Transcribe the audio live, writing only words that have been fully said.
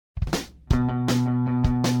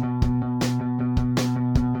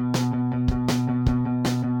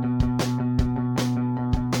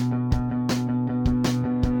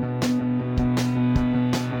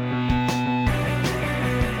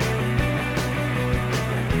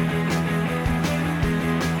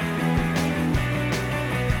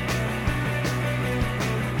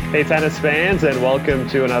Hey, tennis fans, and welcome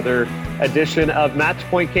to another edition of Match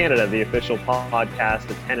Point Canada, the official podcast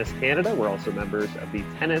of Tennis Canada. We're also members of the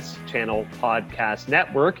Tennis Channel Podcast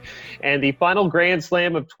Network. And the final Grand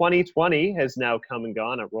Slam of 2020 has now come and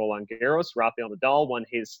gone at Roland Garros. Rafael Nadal won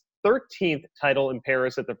his 13th title in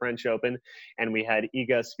Paris at the French Open, and we had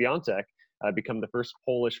Iga Świątek become the first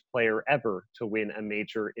Polish player ever to win a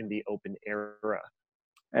major in the Open era.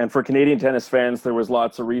 And for Canadian tennis fans, there was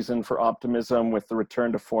lots of reason for optimism with the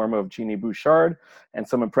return to form of Genie Bouchard and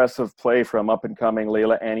some impressive play from up-and-coming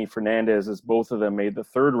Leylah Annie Fernandez as both of them made the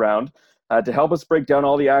third round. To help us break down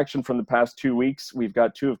all the action from the past 2 weeks, we've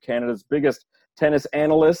got two of Canada's biggest tennis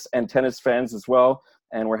analysts and tennis fans as well.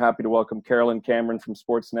 And we're happy to welcome Carolyn Cameron from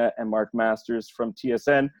Sportsnet and Mark Masters from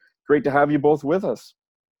TSN. Great to have you both with us.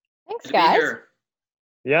 Thanks, guys.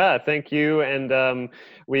 Yeah, thank you. And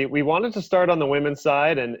we wanted to start on the women's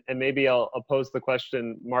side, and maybe I'll pose the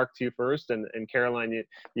question, Mark, to you first, and Caroline,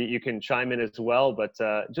 you can chime in as well. But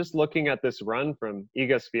just looking at this run from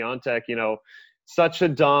Iga Świątek, such a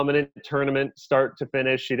dominant tournament start to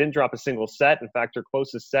finish. She didn't drop a single set. In fact, her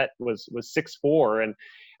closest set was 6-4,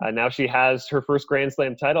 and now she has her first Grand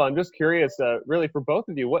Slam title. I'm just curious, really, for both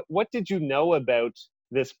of you, what did you know about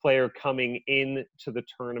this player coming into the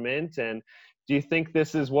tournament? And do you think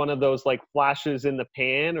this is one of those like flashes in the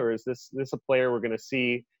pan, or is this a player we're going to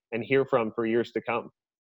see and hear from for years to come?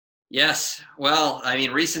 Yes. Well, I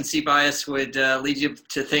mean, recency bias would lead you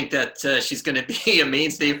to think that she's going to be a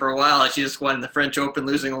mainstay for a while. She just won the French Open,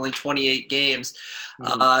 losing only 28 games.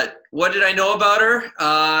 Mm-hmm. What did I know about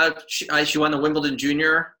her? She won the Wimbledon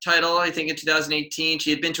Junior title, I think, in 2018.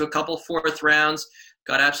 She had been to a couple fourth rounds.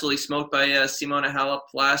 Got absolutely smoked by Simona Halep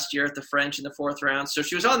last year at the French in the fourth round. So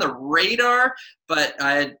she was on the radar, but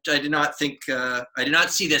I did not think I did not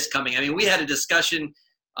see this coming. I mean, we had a discussion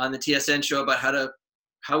on the TSN show about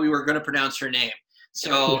how we were going to pronounce her name.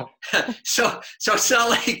 So so it's not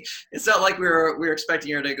like we were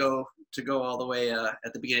expecting her to go all the way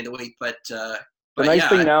at the beginning of the week. But the nice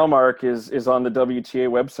thing now, Mark, is on the WTA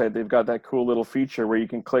website. They've got that cool little feature where you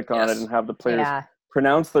can click on it and have the players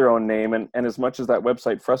pronounce their own name, and as much as that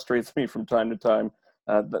website frustrates me from time to time,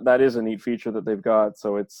 that is a neat feature that they've got.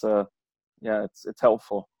 So it's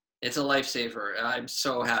helpful. It's a lifesaver. I'm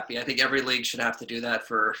so happy. I think every league should have to do that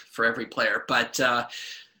for every player. But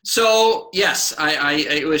so yes,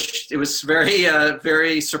 it was very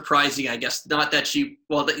very surprising. I guess not that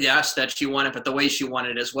that she won it, but the way she won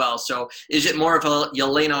it as well. So is it more of a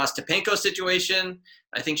Yelena Ostapenko situation?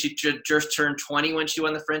 I think she just turned 20 when she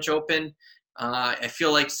won the French Open. I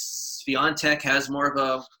feel like Świątek has more of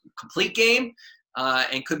a complete game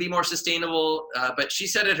and could be more sustainable. But she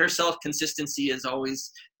said it herself, consistency is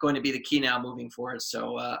always going to be the key now moving forward.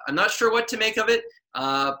 So I'm not sure what to make of it,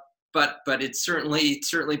 but it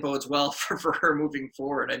certainly bodes well for her moving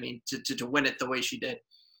forward. I mean, to win it the way she did.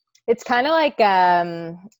 It's kind of like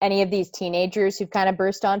any of these teenagers who've kind of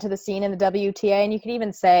burst onto the scene in the WTA, and you could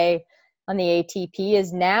even say on the ATP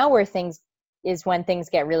is now where when things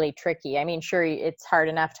get really tricky. I mean, sure, it's hard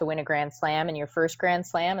enough to win a Grand Slam in your first Grand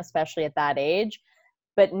Slam, especially at that age.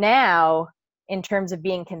 But now, in terms of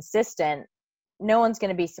being consistent, no one's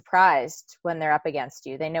going to be surprised when they're up against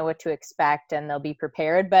you. They know what to expect and they'll be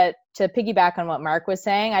prepared. But to piggyback on what Mark was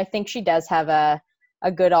saying, I think she does have a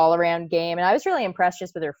good all-around game. And I was really impressed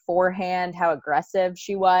just with her forehand, how aggressive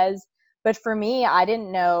she was. But for me, I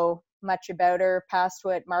didn't know much about her past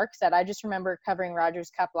what Mark said. I just remember covering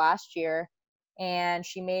Rogers Cup last year. And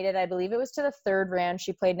she made it, I believe it was to the third round.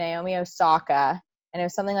 She played Naomi Osaka, and it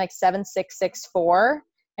was something like 7-6, 6-4.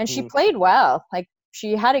 And she played well. Like,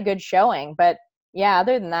 she had a good showing. But, yeah,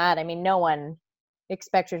 other than that, I mean, no one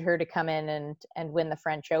expected her to come in and win the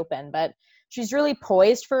French Open. But she's really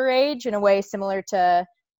poised for her age in a way similar to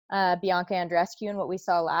Bianca Andreescu and what we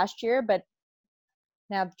saw last year. But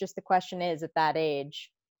now just the question is, at that age,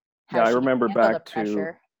 I remember back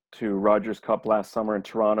to Rogers Cup last summer in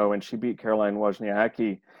Toronto, and she beat Caroline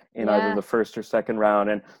Wozniacki in either the first or second round.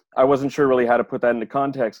 And I wasn't sure really how to put that into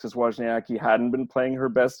context because Wozniacki hadn't been playing her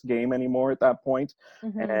best game anymore at that point.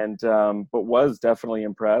 And but was definitely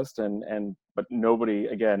impressed. But nobody,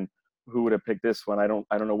 again, who would have picked this one? I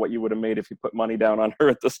don't know what you would have made if you put money down on her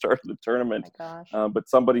at the start of the tournament. Oh my gosh. But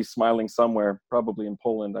somebody's smiling somewhere, probably in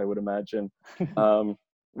Poland, I would imagine.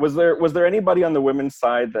 Was there anybody on the women's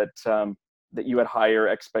side that you had higher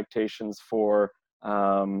expectations for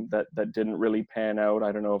that didn't really pan out?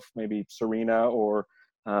 I don't know if maybe Serena or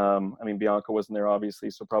Bianca wasn't there obviously,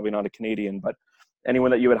 so probably not a Canadian, but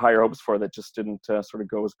anyone that you had higher hopes for that just didn't sort of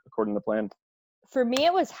go according to plan? For me,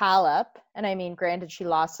 it was Halep. And I mean, granted, she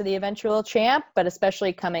lost to the eventual champ, but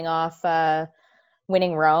especially coming off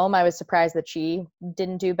winning Rome. I was surprised that she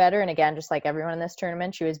didn't do better. And again, just like everyone in this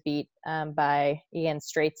tournament, she was beat by Ian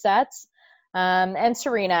straight sets. And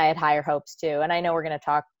Serena, I had higher hopes too. And I know we're going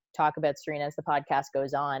to talk about Serena as the podcast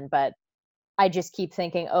goes on, but I just keep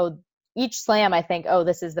thinking, each slam I think,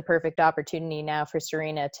 this is the perfect opportunity now for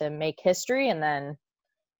Serena to make history. And then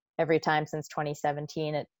every time since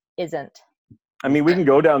 2017, it isn't. I mean, we can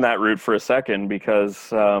go down that route for a second because,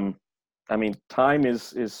 time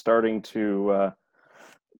is starting to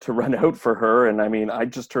run out for her. And I mean, I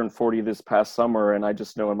just turned 40 this past summer, and I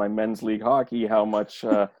just know in my men's league hockey how much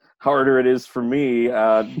harder it is for me.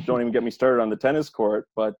 Don't even get me started on the tennis court,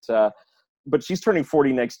 but she's turning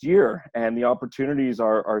 40 next year, and the opportunities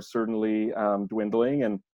are certainly dwindling.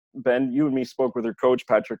 And Ben, you and me spoke with her coach,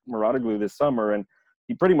 Patrick Mouratoglou, this summer, and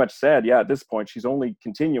he pretty much said, at this point, she's only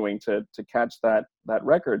continuing to catch that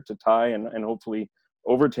record, to tie and hopefully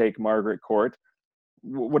overtake Margaret Court.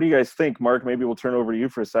 What do you guys think? Mark, maybe we'll turn over to you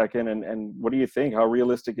for a second. And what do you think? How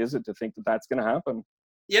realistic is it to think that that's going to happen?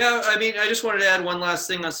 Yeah, I mean, I just wanted to add one last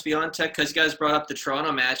thing on Swiatek, because you guys brought up the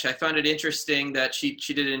Toronto match. I found it interesting that she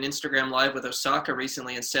did an Instagram Live with Osaka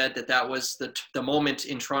recently and said that was the moment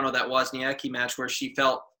in Toronto, that Wozniacki match, where she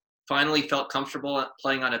finally felt comfortable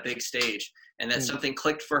playing on a big stage, and that something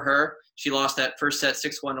clicked for her. She lost that first set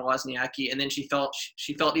 6-1 to Wozniacki, and then she felt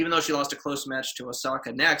even though she lost a close match to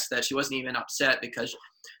Osaka next, that she wasn't even upset because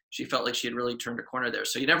she felt like she had really turned a corner there.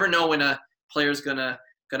 So you never know when a player's gonna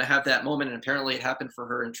have that moment, and apparently it happened for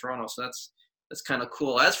her in Toronto. So that's kind of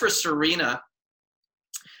cool. As for Serena,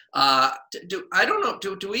 I don't know.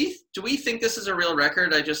 Do we think this is a real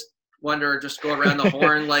record? I just wonder. Just go around the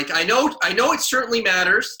horn. Like I know it certainly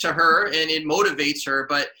matters to her and it motivates her,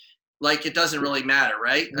 but like it doesn't really matter,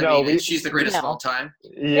 right? She's the greatest of all time.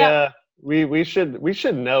 Yeah. We should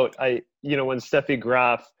note. When Steffi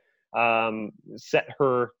Graf set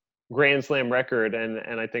her Grand Slam record,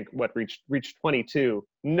 and I think reached 22.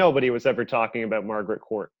 Nobody was ever talking about Margaret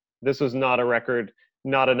Court. This was not a record,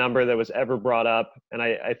 not a number that was ever brought up. And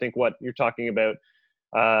I think what you're talking about,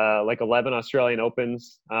 like 11 Australian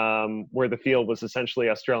Opens, where the field was essentially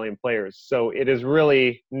Australian players. So it is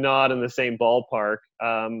really not in the same ballpark.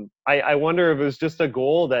 I wonder if it was just a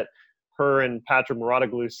goal that her and Patrick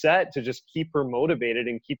Mouratoglou set to just keep her motivated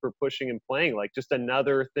and keep her pushing and playing, like just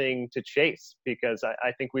another thing to chase. Because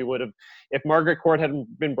I think we would have, if Margaret Court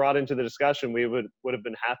hadn't been brought into the discussion, we would have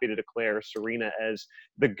been happy to declare Serena as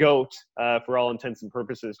the GOAT for all intents and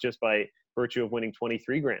purposes, just by virtue of winning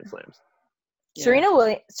 23 Grand Slams.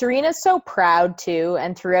 Yeah. Serena's so proud too,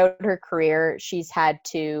 and throughout her career, she's had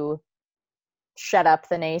to shut up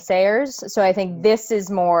the naysayers. So I think this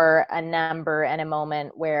is more a number and a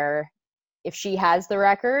moment where if she has the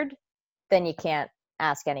record, then you can't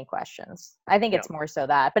ask any questions. I think it's more so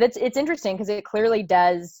that. But it's interesting because it clearly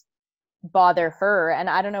does bother her. And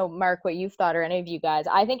I don't know, Mark, what you've thought, or any of you guys.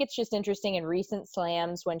 I think it's just interesting in recent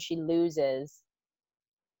slams when she loses,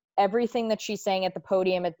 everything that she's saying at the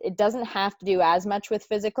podium, it doesn't have to do as much with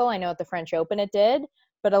physical. I know at the French Open it did,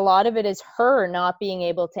 but a lot of it is her not being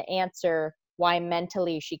able to answer why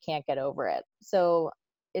mentally she can't get over it. So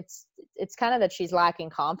it's kind of that she's lacking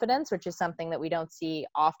confidence, which is something that we don't see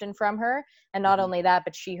often from her. And not only that,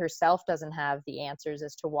 but she herself doesn't have the answers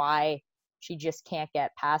as to why she just can't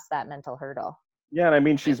get past that mental hurdle. Yeah, and I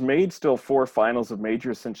mean, she's made still 4 finals of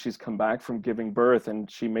majors since she's come back from giving birth, and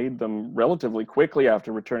she made them relatively quickly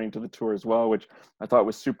after returning to the tour as well, which I thought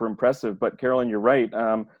was super impressive. But Caroline, you're right.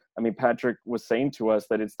 Patrick was saying to us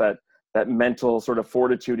that it's that mental sort of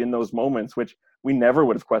fortitude in those moments, which we never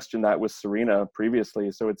would have questioned that with Serena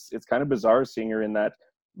previously. So it's kind of bizarre seeing her in that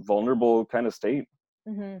vulnerable kind of state.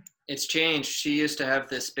 Mm-hmm. It's changed. She used to have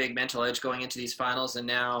this big mental edge going into these finals, and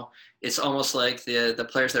now it's almost like the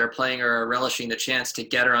players that are playing her are relishing the chance to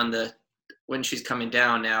get her when she's coming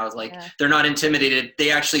down now. Like they're not intimidated. They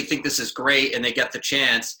actually think this is great, and they get the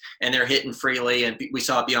chance, and they're hitting freely. And we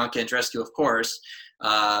saw Bianca Andreescu, of course.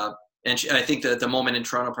 I think that the moment in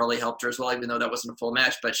Toronto probably helped her as well, even though that wasn't a full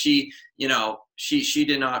match. But she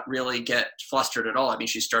did not really get flustered at all. I mean,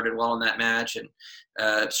 she started well in that match, and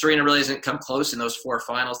Serena really hasn't come close in those 4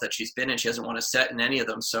 finals that she's been in. She hasn't won a set in any of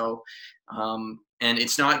them. So, and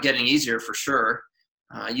it's not getting easier for sure.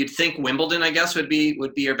 You'd think Wimbledon, I guess, would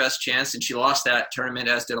be her best chance, and she lost that tournament,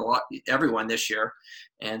 as did everyone this year.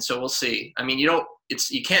 And so we'll see. I mean,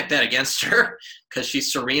 you can't bet against her because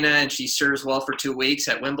she's Serena and she serves well for 2 weeks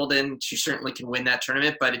at Wimbledon. She certainly can win that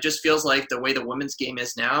tournament, but it just feels like the way the women's game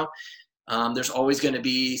is now, there's always going to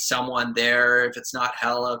be someone there. If it's not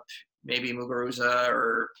Halep, maybe Muguruza,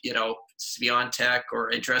 or Swiatek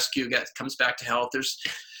or Andreescu comes back to health.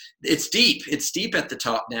 It's deep. It's deep at the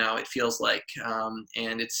top now, it feels like,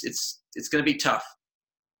 and it's going to be tough.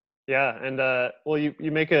 Yeah, and well,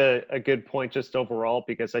 you make a good point just overall,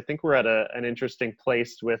 because I think we're at an interesting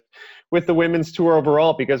place with the women's tour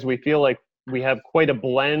overall, because we feel like we have quite a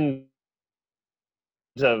blend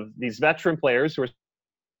of these veteran players who are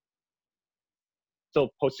still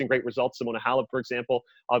posting great results. Simona Halep, for example,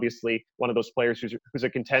 obviously one of those players who's a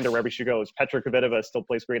contender wherever she goes. Petra Kvitova still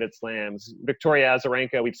plays great at slams. Victoria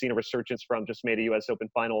Azarenka, we've seen a resurgence from, just made a U.S. Open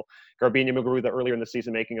final. Garbine Muguruza earlier in the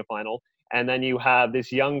season making a final. And then you have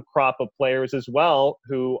this young crop of players as well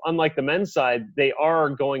who, unlike the men's side, they are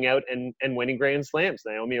going out and winning Grand Slams.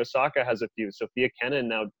 Naomi Osaka has a few. Sophia Kenin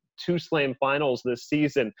now 2 slam finals this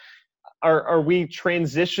season. Are we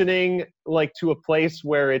transitioning like to a place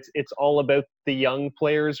where it's all about the young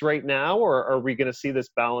players right now, or are we going to see this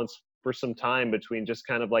balance for some time between just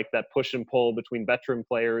kind of like that push and pull between veteran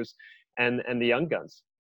players and the young guns?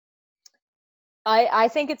 I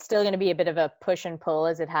think it's still going to be a bit of a push and pull,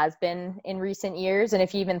 as it has been in recent years. And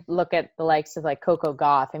if you even look at the likes of like Coco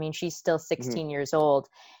Gauff, I mean, she's still 16 years old.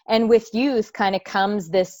 And with youth kind of comes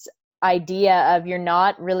this idea of you're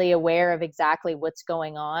not really aware of exactly what's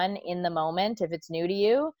going on in the moment if it's new to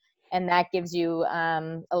you, and that gives you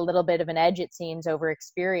a little bit of an edge, it seems, over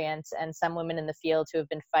experience. And some women in the field who have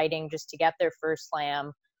been fighting just to get their first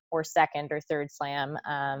slam or second or third slam,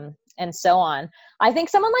 and so on. I think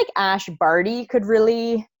someone like Ash Barty could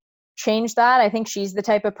really change that. I think she's the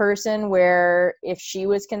type of person where if she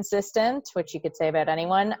was consistent, which you could say about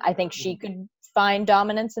anyone, I think she could find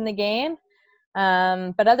dominance in the game.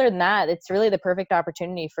 But other than that, it's really the perfect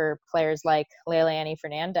opportunity for players like Leila Annie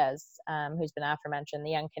Fernandez, who's been aforementioned,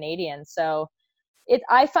 the young Canadian. So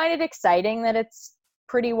I find it exciting that it's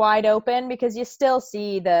pretty wide open, because you still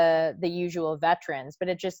see the usual veterans, but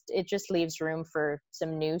it just leaves room for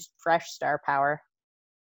some new, fresh star power.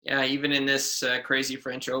 Yeah, even in this crazy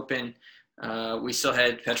French Open, we still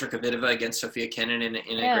had Petra Kvitova against Sophia Kenin in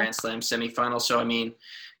a Grand Slam semifinal. So, I mean,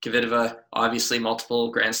 Kvitova, obviously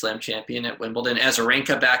multiple Grand Slam champion at Wimbledon.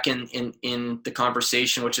 Azarenka back in the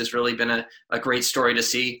conversation, which has really been a great story to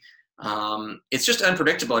see. It's just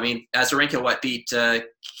unpredictable. I mean, Azarenka, beat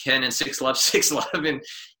Kenin 6-love, 6-love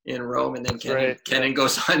in Rome, and then Kenin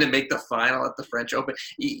goes on to make the final at the French Open.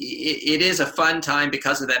 It is a fun time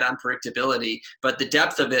because of that unpredictability, but the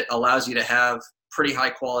depth of it allows you to have pretty high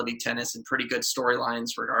quality tennis and pretty good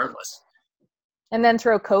storylines regardless. And then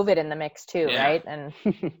throw COVID in the mix too, right? And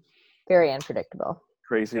very unpredictable.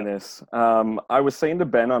 Craziness. I was saying to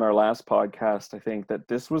Ben on our last podcast, I think, that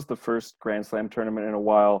this was the first Grand Slam tournament in a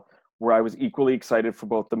while where I was equally excited for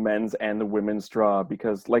both the men's and the women's draw,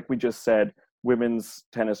 because like we just said, women's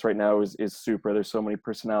tennis right now is super. There's so many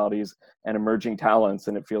personalities and emerging talents,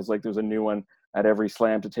 and it feels like there's a new one at every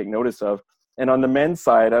slam to take notice of. And on the men's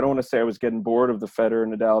side, I don't want to say I was getting bored of the Federer,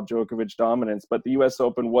 Nadal, Djokovic dominance, but the US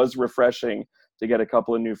Open was refreshing to get a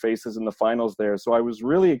couple of new faces in the finals there. So I was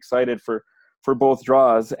really excited for both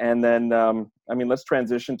draws. And then, let's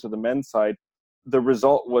transition to the men's side. The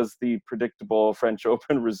result was the predictable French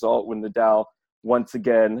Open result when Nadal, once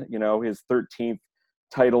again, his 13th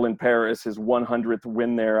title in Paris, his 100th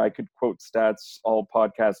win there. I could quote stats all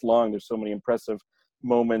podcast long. There's so many impressive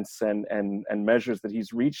moments and measures that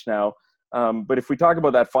he's reached now. But if we talk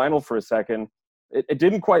about that final for a second, it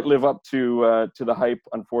didn't quite live up to the hype,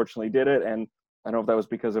 unfortunately, did it? And I don't know if that was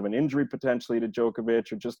because of an injury potentially to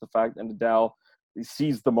Djokovic, or just the fact that Nadal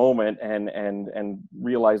seized the moment and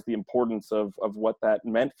realized the importance of what that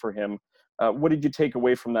meant for him. What did you take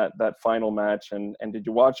away from that final match? And did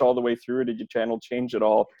you watch all the way through, or did your channel change at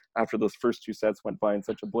all after those first 2 sets went by in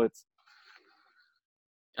such a blitz?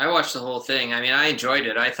 I watched the whole thing. I mean, I enjoyed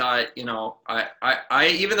it. I thought, I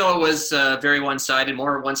even though it was very one-sided,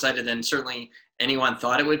 more one-sided than certainly anyone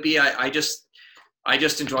thought it would be, I just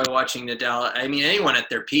enjoy watching Nadal. I mean, anyone at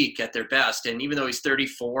their peak, at their best. And even though he's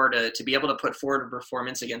 34, to be able to put forward a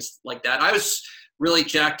performance against like that, I was really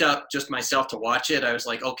jacked up just myself to watch it. I was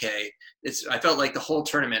like, okay, I felt like the whole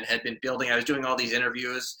tournament had been building. I was doing all these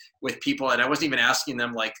interviews with people, and I wasn't even asking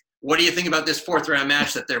them, like, what do you think about this 4th round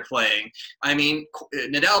match that they're playing? I mean,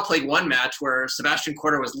 Nadal played one match where Sebastian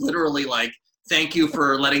Korda was literally like, thank you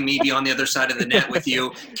for letting me be on the other side of the net with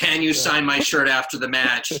you. Can you sign my shirt after the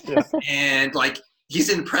match? And like, he's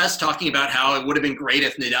in the press talking about how it would have been great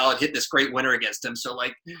if Nadal had hit this great winner against him. So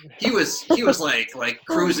like, he was like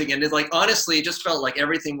cruising, and it, like, honestly, it just felt like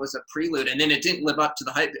everything was a prelude, and then it didn't live up to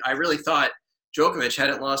the hype. I really thought Djokovic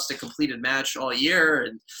hadn't lost a completed match all year.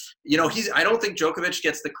 And, I don't think Djokovic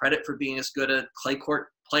gets the credit for being as good a clay court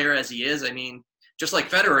player as he is. I mean, just like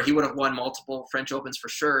Federer, he would have won multiple French Opens for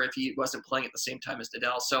sure if he wasn't playing at the same time as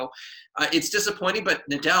Nadal. So it's disappointing, but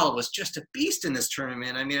Nadal was just a beast in this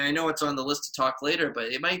tournament. I mean, I know it's on the list to talk later, but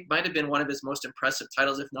it might have been one of his most impressive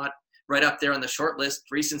titles, if not right up there on the short list.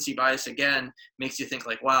 Recency bias again makes you think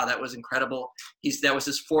like, wow, that was incredible. That was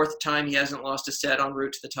his fourth time he hasn't lost a set en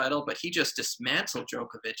route to the title, but he just dismantled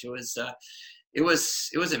Djokovic. It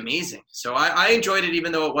was amazing. So I enjoyed it,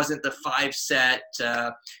 even though it wasn't the 5-set,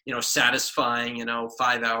 satisfying,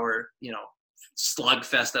 5-hour,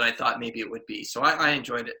 slugfest that I thought maybe it would be. So I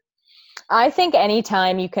enjoyed it. I think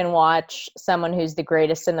anytime you can watch someone who's the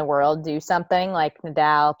greatest in the world do something like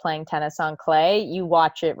Nadal playing tennis on clay, you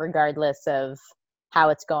watch it regardless of how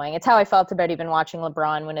it's going. It's how I felt about even watching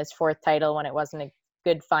LeBron win his 4th title when it wasn't a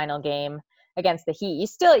good final game against the Heat. You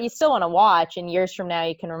still want to watch, and years from now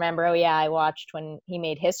you can remember, oh yeah, I watched when he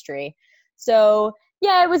made history. So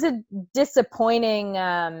yeah, it was a disappointing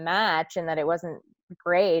match in that it wasn't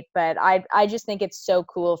great, but I just think it's so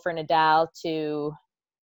cool for Nadal to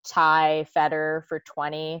tie Federer for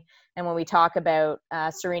 20. And when we talk about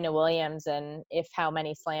Serena Williams and if how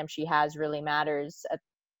many slams she has really matters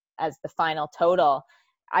as the final total,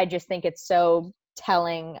 I just think it's so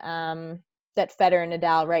telling that Federer and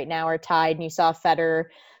Nadal right now are tied. And you saw Federer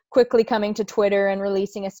quickly coming to Twitter and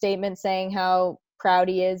releasing a statement saying how proud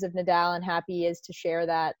he is of Nadal and happy he is to share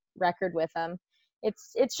that record with him.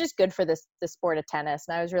 It's just good for the sport of tennis.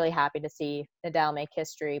 And I was really happy to see Nadal make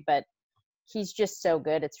history, but he's just so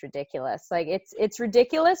good. It's ridiculous. Like it's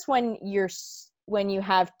ridiculous when you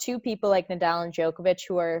have two people like Nadal and Djokovic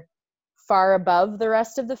who are far above the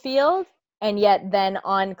rest of the field, and yet then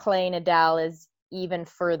on clay Nadal is even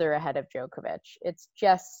further ahead of Djokovic.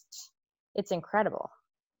 It's incredible.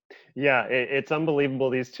 Yeah, it's unbelievable,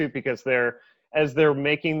 these two, because as they're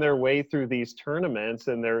making their way through these tournaments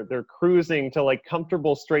and they're cruising to like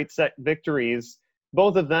comfortable straight set victories,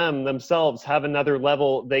 both of them themselves have another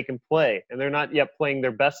level they can play, and they're not yet playing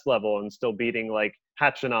their best level and still beating like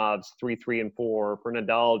Khachanov's 3-3 and 4, for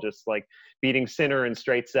Nadal just like beating Sinner in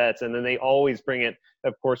straight sets. And then they always bring it,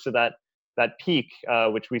 of course, to that peak,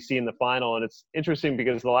 which we see in the final. And it's interesting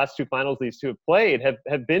because the last two finals these two have played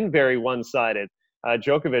have been very one-sided.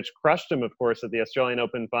 Djokovic crushed him, of course, at the Australian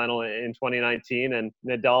Open final in 2019, and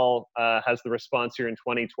Nadal has the response here in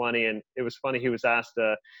 2020. And it was funny, he was asked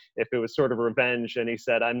if it was sort of revenge, and he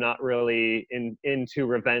said, I'm not really into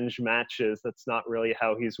revenge matches. That's not really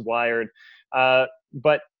how he's wired.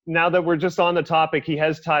 But now that we're just on the topic, he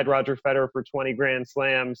has tied Roger Federer for 20 Grand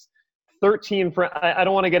Slams, 13, I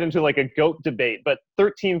don't want to get into like a GOAT debate, but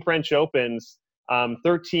 13 French Opens,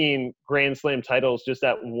 13 Grand Slam titles just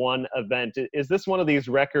at one event. Is this one of these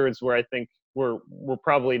records where I think we're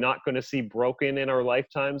probably not going to see broken in our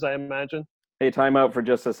lifetimes, I imagine? Hey, time out for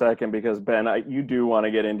just a second, because Ben, you do want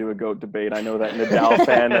to get into a GOAT debate. I know that Nadal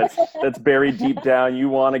fan that's buried deep down. You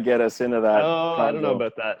want to get us into that. Oh, I don't know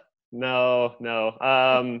about that. No.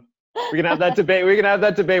 We can have that debate. We can have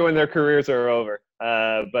that debate when their careers are over.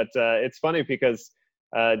 But it's funny because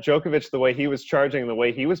Djokovic, the way he was charging, the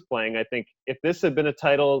way he was playing, I think if this had been a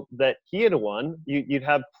title that he had won, you'd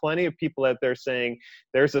have plenty of people out there saying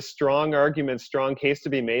there's a strong argument, strong case to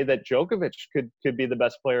be made that Djokovic could be the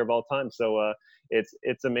best player of all time. So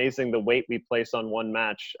it's amazing the weight we place on one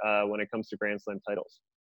match when it comes to Grand Slam titles.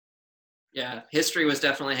 Yeah, history was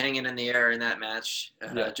definitely hanging in the air in that match,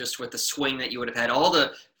 just with the swing that you would have had. All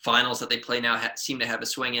the finals that they play now seem to have a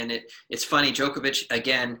swing in it. It's funny, Djokovic,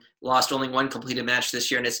 again, lost only one completed match this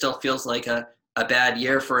year, and it still feels like a bad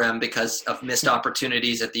year for him because of missed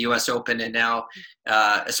opportunities at the U.S. Open, and now,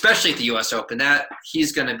 especially at the U.S. Open, that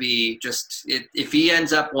he's going to be just, if he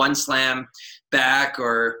ends up one slam back,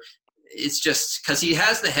 or it's just because he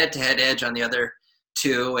has the head-to-head edge on the other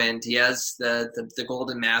two, and he has the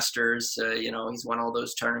Golden Masters. He's won all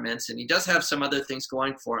those tournaments, and he does have some other things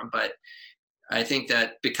going for him. But I think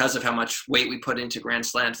that because of how much weight we put into Grand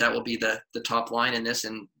Slams, that will be the top line in this.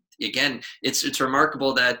 And again, it's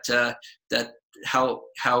remarkable that how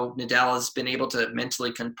Nadal has been able to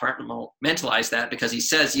mentally compartmentalize that, because he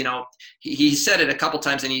says, he said it a couple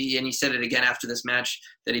times, and he said it again after this match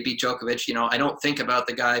that he beat Djokovic. I don't think about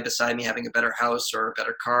the guy beside me having a better house or a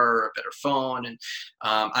better car or a better phone, and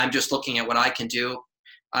I'm just looking at what I can do.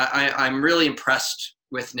 I'm really impressed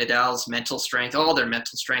with Nadal's mental strength, all their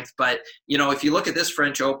mental strength. But if you look at this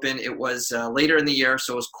French Open, it was later in the year,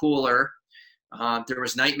 so it was cooler. There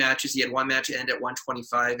was night matches. He had one match end at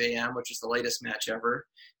 1:25 a.m., which is the latest match ever.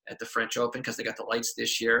 at the French Open because they got the lights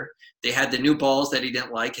this year. They had the new balls that he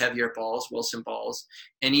didn't like, heavier balls, Wilson balls.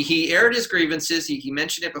 And he aired his grievances. He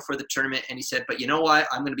mentioned it before the tournament, and he said, but you know what?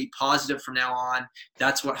 I'm going to be positive from now on.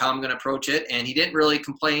 That's how I'm going to approach it. And he didn't really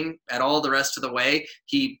complain at all the rest of the way.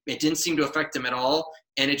 It didn't seem to affect him at all.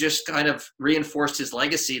 And it just kind of reinforced his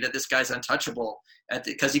legacy that this guy's untouchable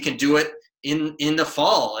because he can do it in the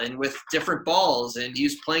fall and with different balls. And he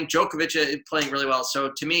was playing Djokovic, playing really well.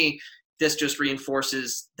 So to me, this just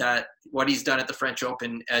reinforces that what he's done at the French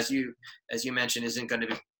Open, as you mentioned, isn't going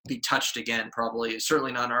to be touched again, probably,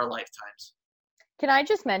 certainly not in our lifetimes. Can I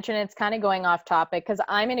just mention, it's kind of going off topic, because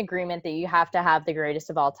I'm in agreement that you have to have the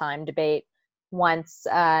greatest of all time debate once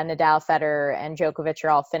Nadal, Federer, and Djokovic are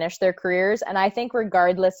all finished their careers. And I think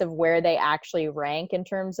regardless of where they actually rank in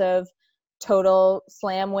terms of total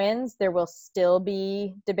slam wins, there will still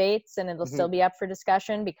be debates and it'll still be up for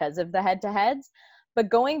discussion because of the head-to-heads. But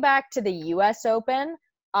going back to the US Open,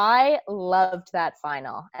 I loved that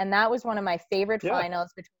final. And that was one of my favorite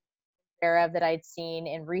finals between Zverev that I'd seen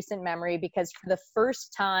in recent memory, because for the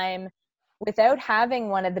first time, without having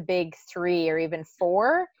one of the big three or even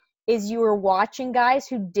four, is you were watching guys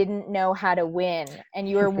who didn't know how to win. And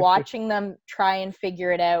you were watching them try and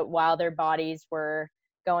figure it out while their bodies were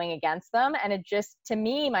going against them. And it just, to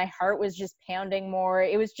me, my heart was just pounding more.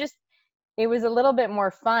 It was a little bit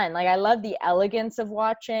more fun. Like, I love the elegance of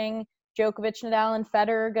watching Djokovic, Nadal, and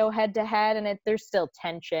Federer go head to head, and there's still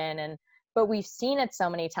tension. But we've seen it so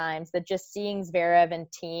many times that just seeing Zverev and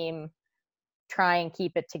team try and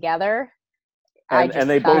keep it together. And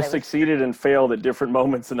they both succeeded and failed at different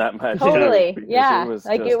moments in that match. Totally, yeah. It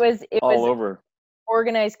was all over.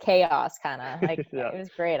 Organized chaos, kind of. Like, Yeah. It was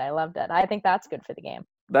great. I loved it. I think that's good for the game.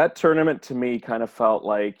 That tournament to me kind of felt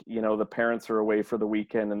like, the parents are away for the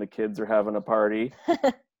weekend and the kids are having a party.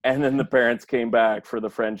 And then the parents came back for the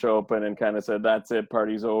French Open and kind of said, that's it,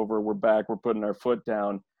 party's over. We're back. We're putting our foot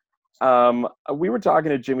down. We were talking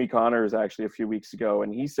to Jimmy Connors actually a few weeks ago,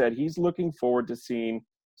 and he said he's looking forward to seeing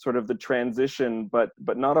sort of the transition, but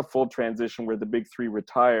not a full transition where the big three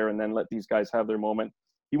retire and then let these guys have their moment.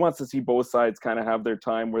 He wants to see both sides kind of have their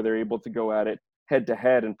time where they're able to go at it head to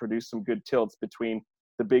head and produce some good tilts between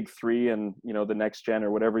the big three and, the next gen or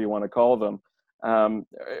whatever you want to call them.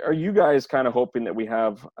 Are you guys kind of hoping that we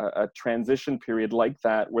have a transition period like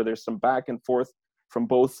that where there's some back and forth from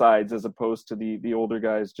both sides as opposed to the older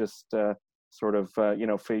guys just sort of,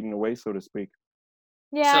 fading away, so to speak?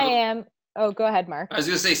 Yeah, I am. Oh, go ahead, Mark. I was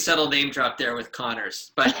going to say subtle name drop there with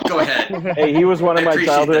Connors, but go ahead. Hey, he was one of my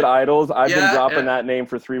childhood idols. I've been dropping that name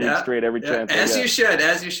for 3 weeks straight every chance I get. As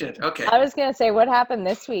you should. Okay. I was going to say, what happened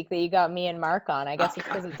this week that you got me and Mark on? I guess it's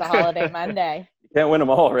because it's a holiday Monday. You can't win them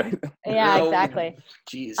all, right? Yeah, exactly.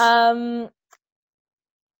 Jeez.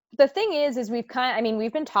 The thing is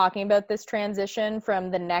we've been talking about this transition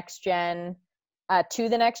from the next gen to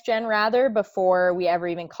the next gen, rather, before we ever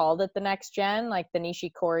even called it the next gen, like the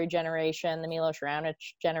Nishikori generation, the Milos Raonic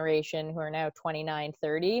generation, who are now 29,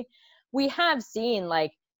 30. We have seen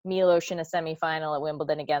like Milos in a semifinal at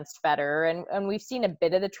Wimbledon against Federer, and we've seen a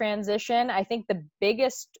bit of the transition. I think the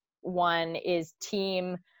biggest one is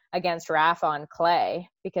Thiem against Rafa on clay,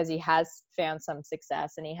 because he has found some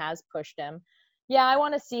success and he has pushed him. Yeah, I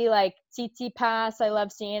want to see like Tsitsipas. I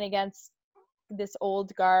love seeing against this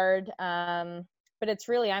old guard. But it's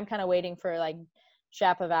really, I'm kind of waiting for like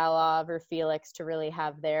Shapovalov or Felix to really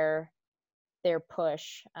have their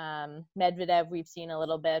push. Medvedev, we've seen a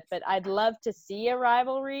little bit, but I'd love to see a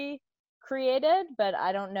rivalry created, but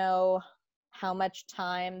I don't know how much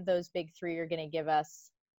time those big three are going to give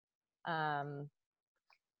us. And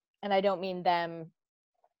I don't mean them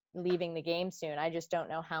leaving the game soon. I just don't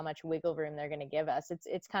know how much wiggle room they're going to give us.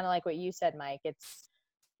 It's kind of like what you said, Mike. It's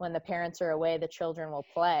when the parents are away, the children will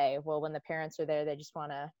play. Well, when the parents are there, they just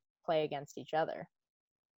want to play against each other.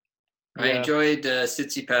 I enjoyed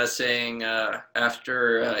Tsitsipas saying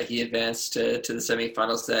after he advanced to the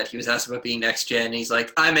semifinals that he was asked about being next gen. And he's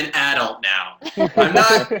like, I'm an adult now.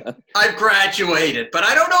 I've graduated. But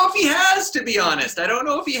I don't know if he has, to be honest. I don't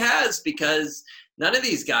know if he has, because none of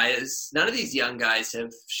these young guys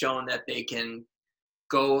have shown that they can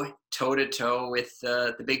go toe-to-toe with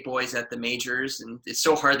the big boys at the majors. And it's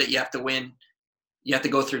so hard that you have to win. You have to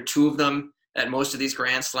go through 2 of them at most of these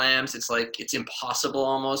Grand Slams. It's like it's impossible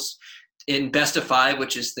almost. In best of 5,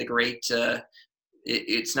 which is the great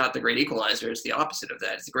it's not the great equalizer, it's the opposite of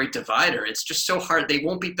that. It's the great divider. It's just so hard. They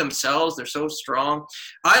won't beat themselves. They're so strong.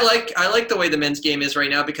 I like the way the men's game is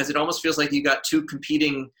right now, because it almost feels like you got 2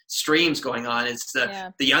 competing streams going on. It's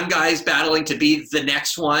the young guys battling to be the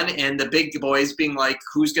next one, and the big boys being like,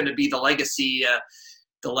 who's going to be the legacy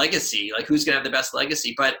the legacy, like who's going to have the best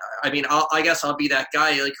legacy. But I mean, I guess I'll be that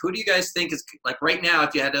guy. Like, who do you guys think is, like, right now,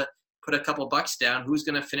 if you had to put a couple bucks down, who's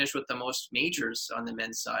going to finish with the most majors on the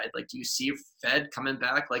men's side? Like, do you see Fed coming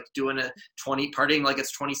back, like doing a 20, partying like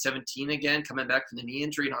it's 2017 again, coming back from the knee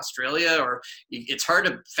injury in Australia? Or it's hard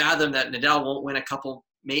to fathom that Nadal won't win a couple,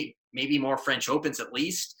 maybe more French Opens at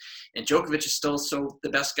least. And Djokovic is still so the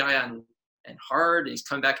best guy on and hard. He's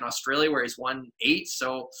coming back in Australia where he's won 8.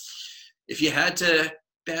 So if you had to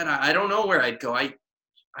bet, I don't know where I'd go.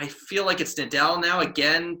 I feel like it's Nadal now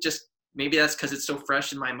again. Just maybe that's because it's so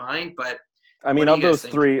fresh in my mind. But I mean, of those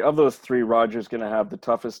three, Roger's going to have the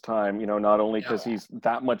toughest time. You know, not only because he's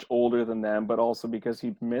that much older than them, but also because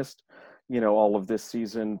he missed, you know, all of this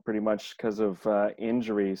season pretty much because of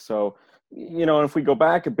injury. So, you know, if we go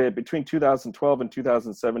back a bit, between 2012 and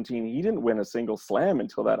 2017, he didn't win a single slam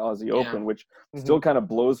until that Aussie Open, which still kind of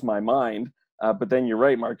blows my mind. But then you're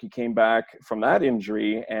right, Mark, he came back from that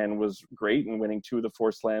injury and was great in winning 2 of the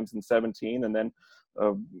 4 slams in 17, and then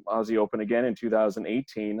Aussie Open again in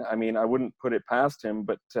 2018. I mean, I wouldn't put it past him,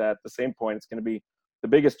 but at the same point, it's going to be the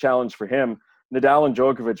biggest challenge for him. Nadal and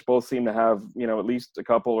Djokovic both seem to have, you know, at least a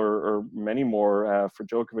couple or many more for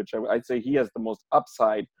Djokovic. I'd say he has the most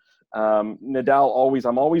upside. Nadal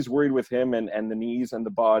I'm always worried with him and the knees and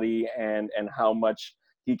the body and how much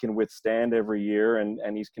he can withstand every year.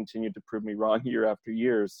 And he's continued to prove me wrong year after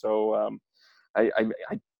year. So I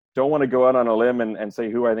don't want to go out on a limb and say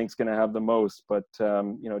who I think is going to have the most, but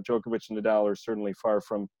you know, Djokovic and Nadal are certainly far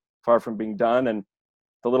from being done. And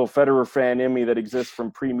the little Federer fan in me that exists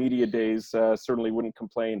from pre-media days certainly wouldn't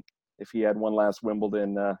complain if he had one last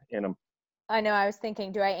Wimbledon in him. I know. I was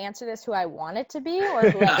thinking, do I answer this who I want it to be, or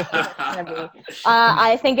who I think it's going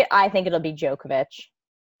to be? I think it'll be Djokovic,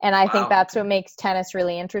 and I think that's what makes tennis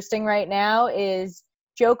really interesting right now. Is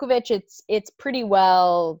Djokovic? It's pretty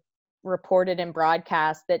well reported and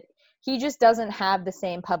broadcast that he just doesn't have the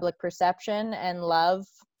same public perception and love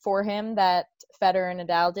for him that Federer and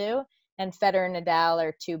Nadal do. And Federer and Nadal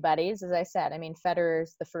are 2 buddies, as I said. I mean,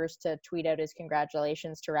 Federer's the first to tweet out his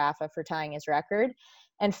congratulations to Rafa for tying his record.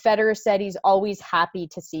 And Federer said he's always happy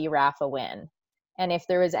to see Rafa win. And if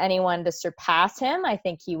there was anyone to surpass him, I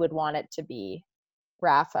think he would want it to be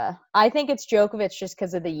Rafa. I think it's Djokovic just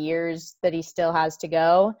because of the years that he still has to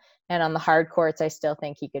go. And on the hard courts, I still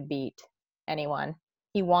think he could beat anyone.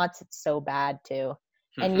 He wants it so bad too.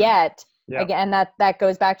 And yet, again, that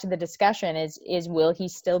goes back to the discussion is will he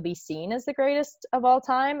still be seen as the greatest of all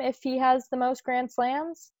time if he has the most Grand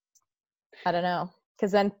Slams? I don't know.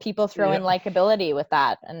 Because then people throw in likability with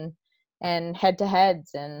that and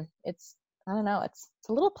head-to-heads, and it's, I don't know, it's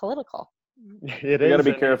a little political. You got to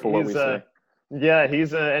be careful what we say. Yeah,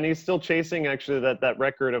 he's still chasing actually that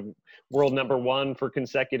record of world number 1 for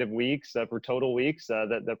consecutive weeks, for total weeks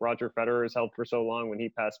that Roger Federer has held for so long when he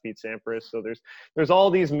passed Pete Sampras. So there's all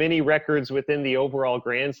these mini records within the overall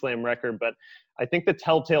Grand Slam record, but I think the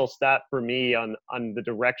telltale stat for me on the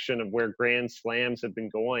direction of where Grand Slams have been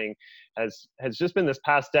going has just been this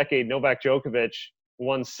past decade. Novak Djokovic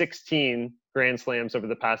won 16 Grand Slams over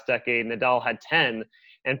the past decade. Nadal had 10.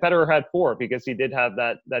 And Federer had 4 because he did have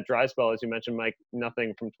that dry spell, as you mentioned, Mike,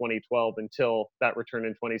 nothing from 2012 until that return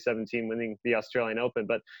in 2017, winning the Australian Open.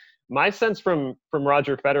 But my sense from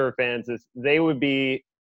Roger Federer fans is they would be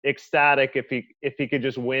ecstatic if he could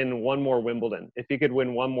just win one more Wimbledon, if he could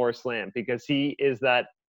win one more Slam, because he is that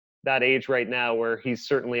age right now where he's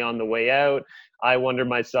certainly on the way out. I wonder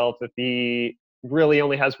myself if he really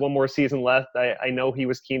only has one more season left. I know he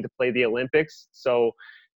was keen to play the Olympics, so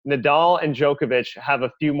Nadal and Djokovic have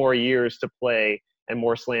a few more years to play and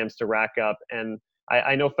more slams to rack up. And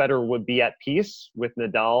I know Federer would be at peace with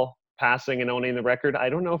Nadal passing and owning the record. I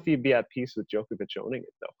don't know if he'd be at peace with Djokovic owning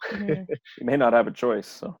it, though. Mm-hmm. He may not have a choice.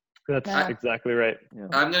 So that's exactly right. Yeah.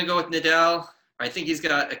 I'm going to go with Nadal. I think he's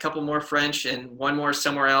got a couple more French and one more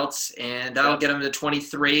somewhere else, and that'll get him to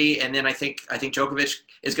 23. And then I think Djokovic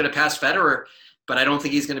is going to pass Federer, but I don't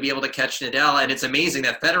think he's going to be able to catch Nadal. And it's amazing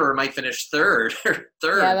that Federer might finish third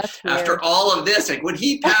after all of this. Like when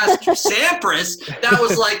he passed Sampras, that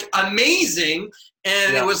was like amazing.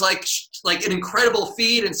 And it was like an incredible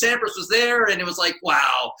feat, and Sampras was there, and it was like,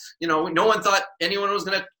 wow, no one thought anyone was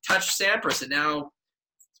going to touch Sampras, and now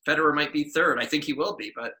Federer might be third. I think he will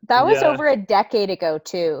be, but that was over a decade ago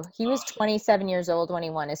too. He was 27 years old when he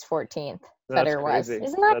won his 14th. Federer was.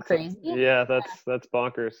 Isn't that crazy? That's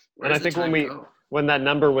bonkers. And I think when that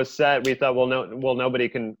number was set, we thought, nobody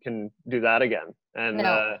can do that again. And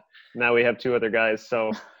now we have 2 other guys.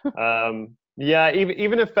 So Yeah,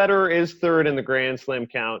 even if Federer is third in the Grand Slam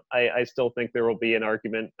count, I still think there will be an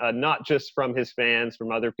argument, not just from his fans,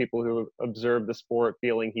 from other people who observe the sport,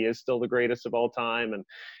 feeling he is still the greatest of all time, and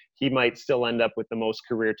he might still end up with the most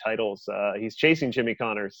career titles. He's chasing Jimmy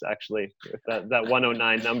Connors, actually, with that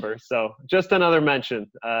 109 number. So just another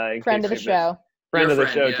mention. Friend of the show. Friend Your of the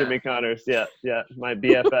friend, show, yeah. Jimmy Connors. Yeah, my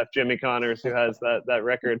BFF, Jimmy Connors, who has that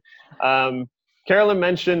record. Carolyn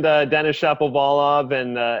mentioned Denis Shapovalov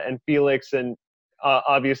and Felix, and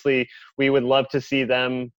obviously we would love to see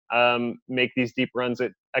them make these deep runs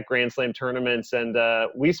at Grand Slam tournaments. And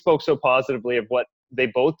we spoke so positively of what they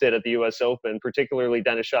both did at the U.S. Open, particularly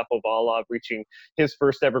Denis Shapovalov reaching his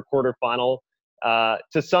first ever quarterfinal.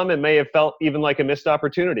 To some, it may have felt even like a missed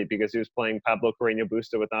opportunity because he was playing Pablo Carreño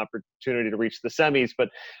Busta with an opportunity to reach the semis. But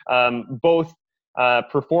both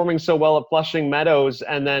performing so well at Flushing Meadows,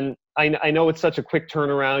 and then I know it's such a quick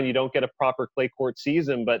turnaround, you don't get a proper clay court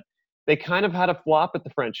season, but they kind of had a flop at the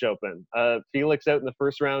French Open. Felix out in the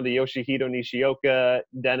first round to Yoshihito Nishioka.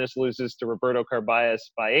 Denis loses to Roberto Carballes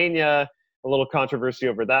Baena. A little controversy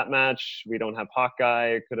over that match. We don't have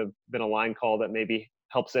Hawkeye. It could have been a line call that maybe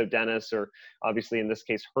helps out Denis, or obviously in this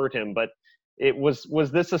case hurt him. But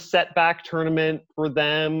was this a setback tournament for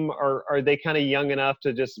them, or are they kind of young enough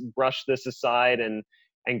to just brush this aside and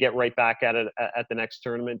get right back at it at the next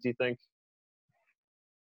tournament, do you think?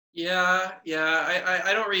 Yeah.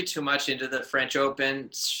 I don't read too much into the French Open.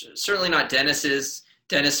 Certainly not Denis's.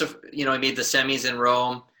 Denis, he made the semis in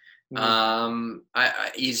Rome. Mm-hmm.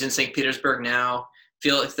 He's in St. Petersburg now.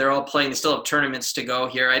 Feel like they're all playing. They still have tournaments to go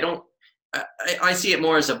here. I see it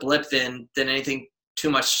more as a blip than anything too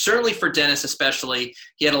much. Certainly for Denis, especially,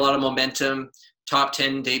 he had a lot of momentum. Top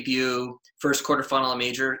 10 debut, first quarterfinal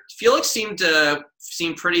major. Felix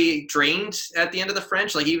seemed pretty drained at the end of the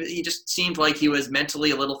French. Like he just seemed like he was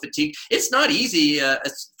mentally a little fatigued. It's not easy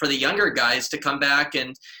for the younger guys to come back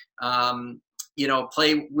and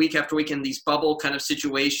play week after week in these bubble kind of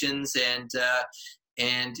situations, and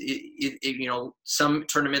some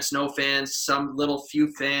tournaments no fans, some little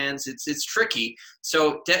few fans. It's tricky.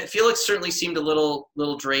 So Felix certainly seemed a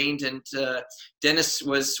little drained, and Denis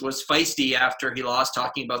was feisty after he lost,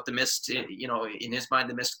 talking about the missed, in his mind,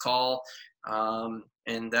 the missed call.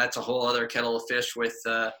 And that's a whole other kettle of fish with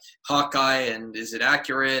Hawkeye, and is it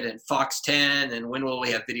accurate, and Fox 10, and when will we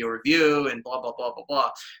have video review, and blah blah blah blah blah.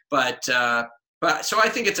 But so I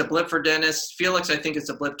think it's a blip for Denis. Felix, I think it's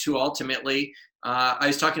a blip too. Ultimately, I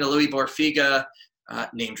was talking to Louis Borfiga,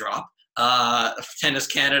 name drop, Tennis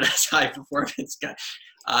Canada's high performance guy,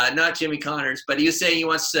 not Jimmy Connors, but he was saying he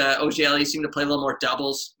wants Auger-Aliassime to play a little more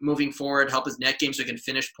doubles moving forward, help his net game so he can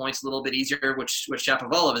finish points a little bit easier, which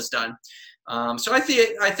Shapovalov has done. So I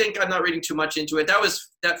think I'm not reading too much into it.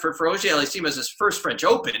 That for Auger-Aliassime as his first French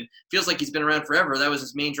Open. Feels like he's been around forever. That was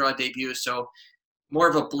his main draw debut. So more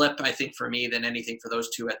of a blip, I think, for me than anything for those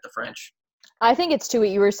two at the French. I think it's to what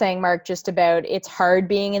you were saying, Mark, just about it's hard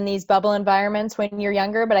being in these bubble environments when you're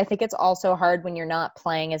younger, but I think it's also hard when you're not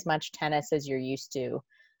playing as much tennis as you're used to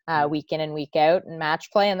week in and week out in match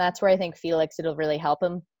play. And that's where I think Felix, it'll really help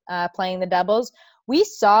him playing the doubles. We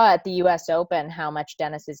saw at the U.S. Open how much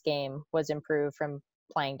Denis's game was improved from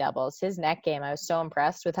playing doubles. His net game, I was so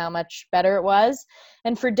impressed with how much better it was.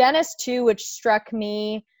 And for Denis, too, which struck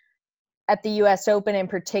me at the U.S. Open in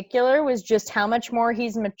particular, was just how much more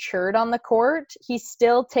he's matured on the court. He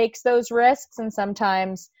still takes those risks and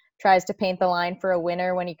sometimes tries to paint the line for a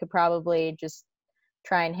winner when he could probably just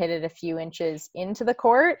try and hit it a few inches into the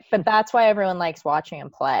court. But that's why everyone likes watching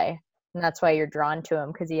him play. And that's why you're drawn to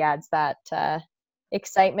him, because he adds that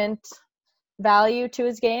excitement value to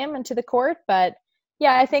his game and to the court. But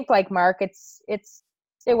yeah, I think like Mark, it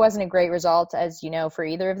wasn't a great result, as you know, for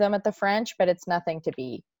either of them at the French, but it's nothing to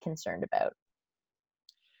be concerned about.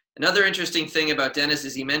 Another interesting thing about Denis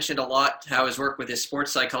is he mentioned a lot how his work with his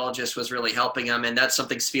sports psychologist was really helping him, and that's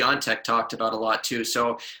something Swiatek talked about a lot too.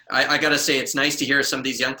 So I got to say, it's nice to hear some of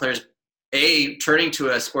these young players, A, turning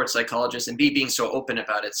to a sports psychologist, and B, being so open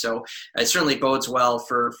about it. So it certainly bodes well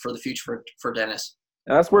for the future for Denis.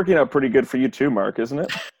 And that's working out pretty good for you too, Mark, isn't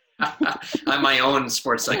it? I'm my own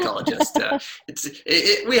sports psychologist.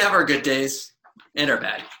 We have our good days and our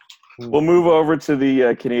bad. We'll move over to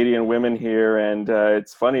the Canadian women here, and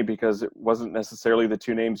it's funny because it wasn't necessarily the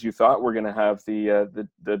two names you thought were going to have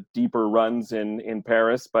the deeper runs in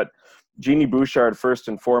Paris, but Genie Bouchard first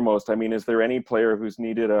and foremost. I mean, is there any player who's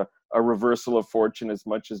needed a reversal of fortune as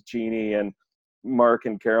much as Genie? And Mark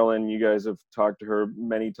and Carolyn, you guys have talked to her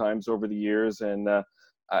many times over the years, and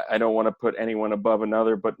I don't want to put anyone above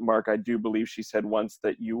another, but Mark, I do believe she said once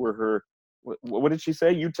that you were her. What did she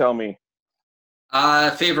say? You tell me.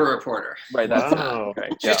 Favorite reporter. Right. That's Wow. okay.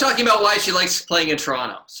 She was talking about why she likes playing in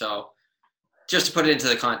Toronto. So just to put it into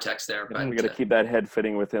the context there. But, we got to keep that head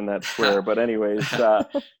fitting within that square. But anyways,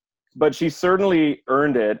 but she certainly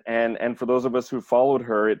earned it. And for those of us who followed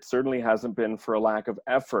her, it certainly hasn't been for a lack of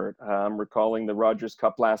effort. Recalling the Rogers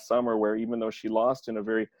Cup last summer, where even though she lost in a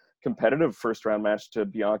very competitive first round match to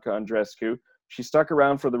Bianca Andreescu, she stuck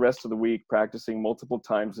around for the rest of the week, practicing multiple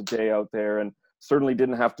times a day out there, and certainly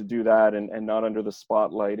didn't have to do that and not under the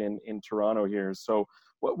spotlight in Toronto here. So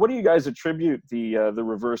what do you guys attribute the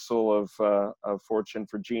reversal of fortune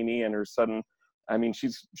for Jeannie and her sudden, I mean,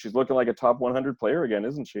 she's looking like a top 100 player again,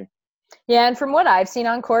 isn't she? Yeah, and from what I've seen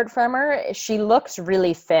on court from her, she looks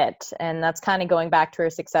really fit, and that's kind of going back to her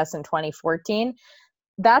success in 2014.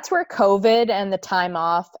 That's where COVID and the time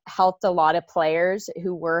off helped a lot of players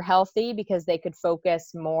who were healthy because they could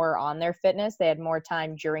focus more on their fitness. They had more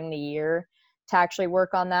time during the year to actually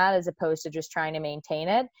work on that as opposed to just trying to maintain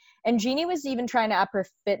it. And Jeannie was even trying to up her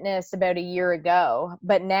fitness about a year ago.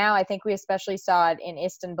 But now I think we especially saw it in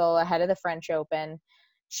Istanbul ahead of the French Open.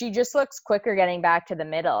 She just looks quicker getting back to the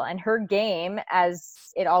middle. And her game, as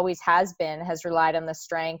it always has been, has relied on the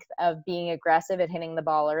strength of being aggressive at hitting the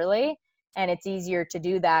ball early. And it's easier to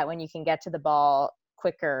do that when you can get to the ball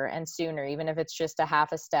quicker and sooner, even if it's just a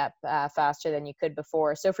half a step faster than you could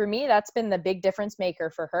before. So for me, that's been the big difference maker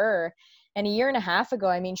for her. And a year and a half ago,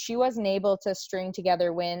 I mean, she wasn't able to string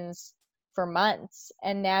together wins for months.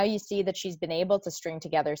 And now you see that she's been able to string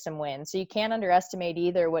together some wins. So you can't underestimate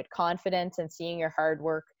either what confidence and seeing your hard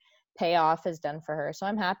work pay off has done for her. So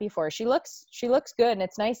I'm happy for her. She looks good, and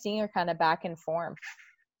it's nice seeing her kind of back in form.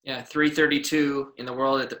 Yeah, 332 in the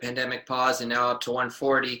world at the pandemic pause, and now up to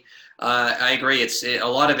 140. I agree. A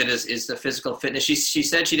lot of it is the physical fitness. She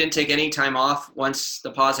said she didn't take any time off once the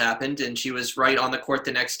pause happened, and she was right on the court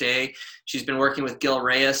the next day. She's been working with Gil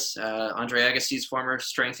Reyes, Andre Agassi's former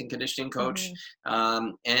strength and conditioning coach.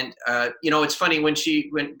 It's funny when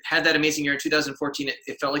had that amazing year in 2014.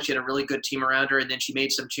 It felt like she had a really good team around her, and then she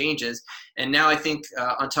made some changes. And now I think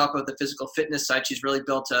on top of the physical fitness side, she's really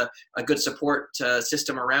built a good support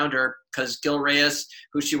system around her, because Gil Reyes,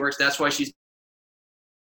 who she works, that's why she's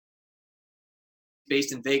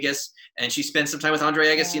based in Vegas, and she spent some time with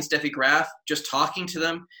Andre Agassi and Steffi Graf, just talking to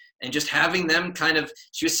them and just having them kind of,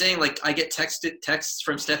 she was saying, like, I get texts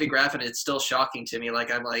from Steffi Graf and it's still shocking to me. Like,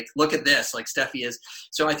 I'm like, look at this, like Steffi is.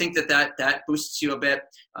 So I think that boosts you a bit.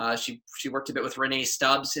 She worked a bit with Renee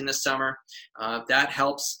Stubbs in the summer. That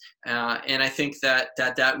helps. And I think that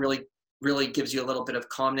really gives you a little bit of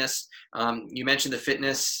calmness. You mentioned the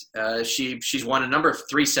fitness. She's won a number of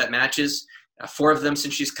 3-set matches, 4 of them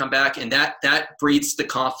since she's come back, and that breeds the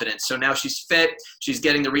confidence. So now she's fit, she's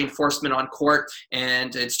getting the reinforcement on court,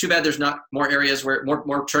 and it's too bad there's not more areas where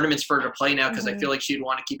more tournaments for her to play now, because I feel like she'd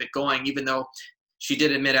want to keep it going, even though she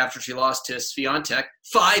did admit after she lost to Swiatek,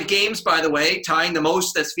 5 games, by the way, tying the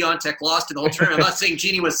most that Swiatek lost in the whole tournament. I'm not saying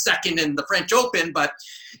Jeannie was second in the French Open, but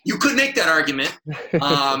you could make that argument.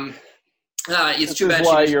 It's too bad. This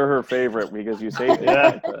is why you're her favorite, because you say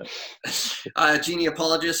that. Jeannie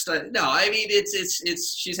apologist. No, I mean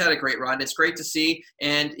it's she's had a great run. It's great to see,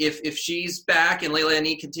 and if she's back and Leila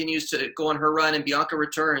Annie continues to go on her run and Bianca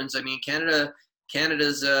returns, I mean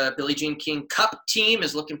Canada's Billie Jean King Cup team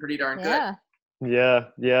is looking pretty darn good.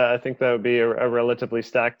 Yeah. I think that would be a relatively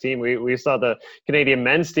stacked team. We saw the Canadian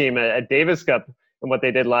men's team at Davis Cup and what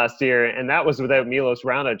they did last year, and that was without Milos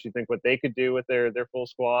Raonic. You think what they could do with their full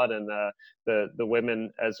squad, and the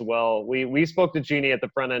women as well. We spoke to Jeannie at the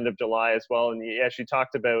front end of July as well, and she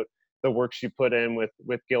talked about the work she put in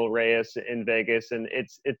with Gil Reyes in Vegas, and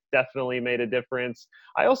it definitely made a difference.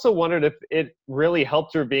 I also wondered if it really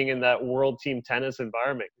helped her being in that world team tennis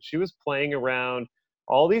environment. She was playing around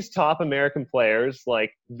all these top American players,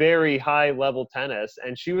 like very high level tennis,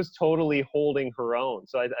 and she was totally holding her own.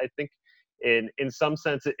 So I think in some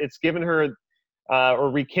sense, it's given her or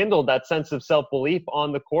rekindled that sense of self-belief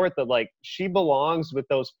on the court that, like, she belongs with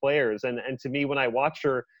those players. And to me, when I watch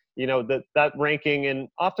her, that ranking, and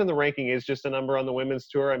often the ranking is just a number on the women's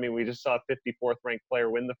tour. I mean, we just saw a 54th ranked player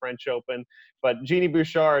win the French Open, but Jeannie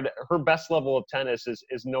Bouchard, her best level of tennis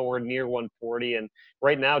is nowhere near 140. And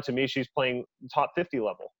right now, to me, she's playing top 50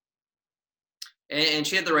 level. And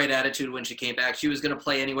she had the right attitude when she came back. She was going to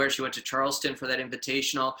play anywhere. She went to Charleston for that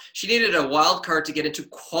invitational. She needed a wild card to get into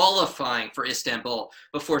qualifying for Istanbul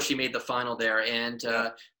before she made the final there. And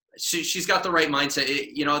she's got the right mindset.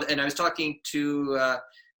 And I was talking to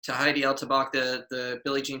Heidi Altabach, the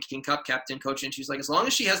Billie Jean King Cup captain coach, and she's like, as long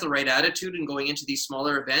as she has the right attitude and going into these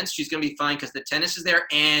smaller events, she's going to be fine, because the tennis is there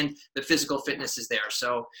and the physical fitness is there.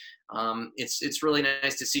 So it's really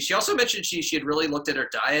nice to see. She also mentioned she had really looked at her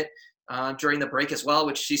diet. during the break as well,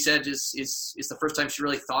 which she said is the first time she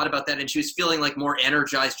really thought about that, and she was feeling like more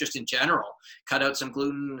energized just in general. Cut out some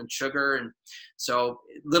gluten and sugar, and so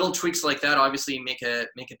little tweaks like that obviously make a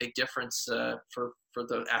big difference for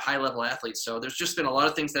the high level athletes. So there's just been a lot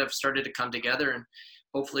of things that have started to come together, and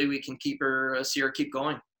hopefully we can see her keep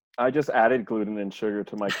going. I just added gluten and sugar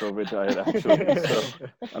to my COVID diet, actually. So,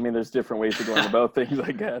 I mean, there's different ways of going about things,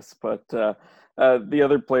 I guess. But the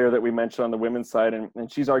other player that we mentioned on the women's side,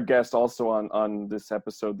 and she's our guest also on this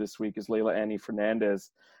episode this week, is Leila Annie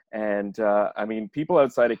Fernandez. And, I mean, people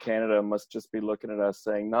outside of Canada must just be looking at us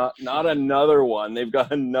saying, not another one. They've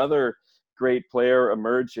got another great player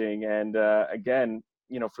emerging. And, again,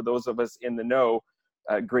 you know, for those of us in the know,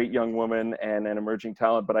 a great young woman and an emerging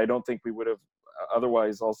talent. But I don't think we would have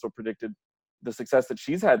otherwise also predicted the success that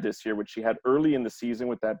she's had this year, which she had early in the season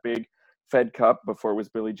with that big Fed Cup before it was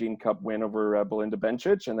Billie Jean Cup win over Belinda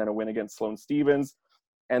Bencic, and then a win against Sloane Stephens.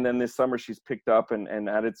 And then this summer she's picked up and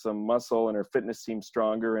added some muscle, and her fitness seems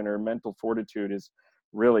stronger, and her mental fortitude is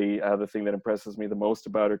really the thing that impresses me the most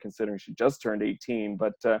about her, considering she just turned 18.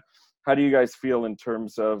 But how do you guys feel in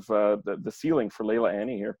terms of the ceiling for Leila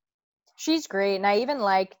Annie here? She's great. And I even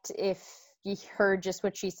liked, if you heard just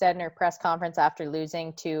what she said in her press conference after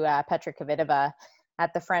losing to Petra Kvitova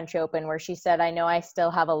at the French Open, where she said, I know I still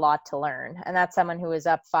have a lot to learn. And that's someone who was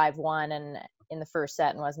up 5-1 and in the first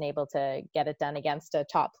set and wasn't able to get it done against a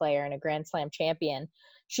top player and a Grand Slam champion.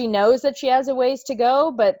 She knows that she has a ways to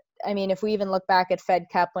go, but I mean, if we even look back at Fed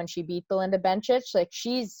Cup when she beat Belinda Bencic, like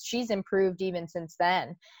she's improved even since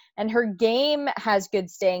then. And her game has good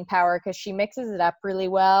staying power because she mixes it up really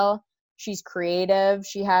well. She's creative.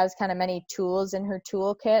 She has kind of many tools in her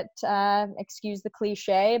toolkit, excuse the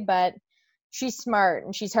cliche, but she's smart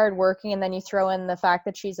and she's hardworking. And then you throw in the fact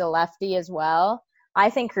that she's a lefty as well.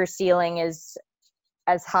 I think her ceiling is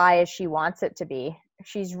as high as she wants it to be.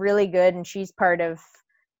 She's really good, and she's part of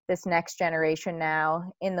this next generation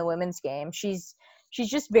now in the women's game. She's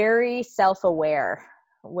just very self-aware,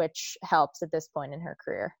 which helps at this point in her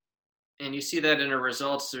career. And you see that in her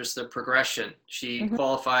results. There's the progression. She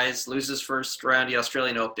qualifies, loses first round of the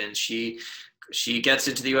Australian Open. She gets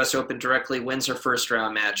into the U.S. Open directly, wins her first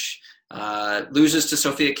round match, loses to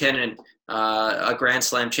Sofia Kenin, a Grand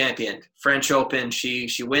Slam champion. French Open, she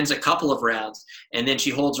wins a couple of rounds, and then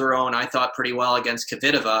she holds her own, I thought, pretty well against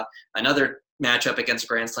Kvitova, another matchup against a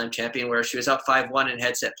Grand Slam champion where she was up 5-1 and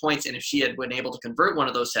had set points. And if she had been able to convert one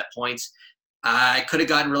of those set points, it could have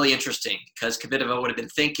gotten really interesting because Kvitova would have been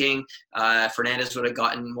thinking, Fernandez would have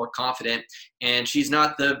gotten more confident, and she's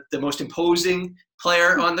not the most imposing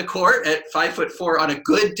player on the court at 5'4" on a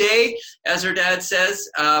good day, as her dad says,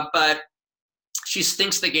 but she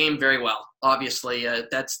thinks the game very well. Obviously,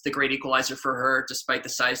 that's the great equalizer for her, despite the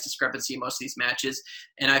size discrepancy in most of these matches.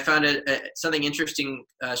 And I found something interesting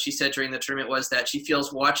she said during the tournament was that she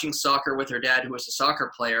feels watching soccer with her dad, who was a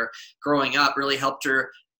soccer player growing up, really helped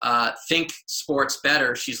her think sports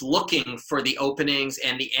better. She's looking for the openings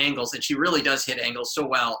and the angles, and she really does hit angles so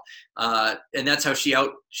well. And that's how she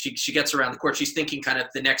gets around the court. She's thinking kind of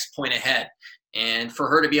the next point ahead. And for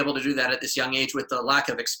her to be able to do that at this young age with the lack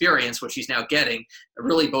of experience, which she's now getting, it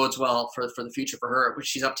really bodes well for the future for her. Which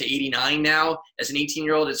she's up to 89 now as an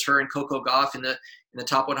 18-year-old. It's her and Coco Gauff in the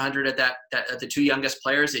top 100 at the two youngest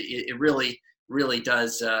players. It really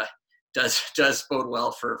does bode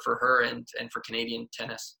well for her and for Canadian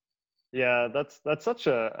tennis. Yeah, that's such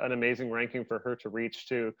an amazing ranking for her to reach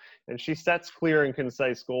too. And she sets clear and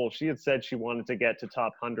concise goals. She had said she wanted to get to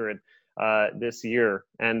top 100 this year,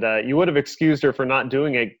 and you would have excused her for not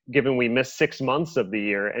doing it given we missed 6 months of the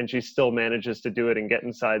year, and she still manages to do it and get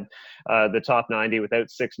inside the top 90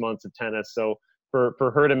 without 6 months of tennis. So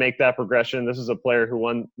for her to make that progression, this is a player who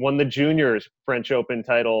won the juniors French Open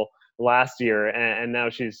title last year, and now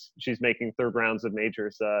she's making third rounds of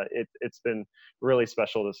majors. It's been really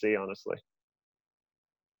special to see, honestly.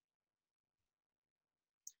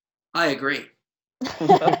 I agree.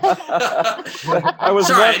 I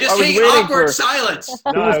was awkward silence.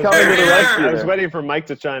 No, I was waiting for Mike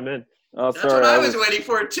to chime in. Oh, That's sorry. what I was waiting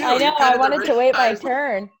for too. I know. I wanted to wait my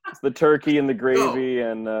turn. It's the turkey and the gravy,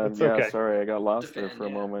 and okay. Sorry, I got lost there for a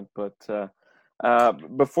moment. But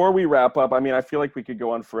before we wrap up, I mean, I feel like we could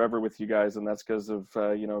go on forever with you guys, and that's because of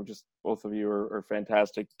just both of you are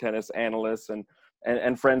fantastic tennis analysts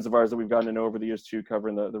and friends of ours that we've gotten to know over the years too,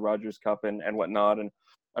 covering the Rogers Cup and whatnot. And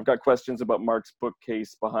I've got questions about Mark's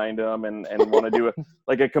bookcase behind him, and want to do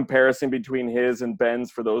a comparison between his and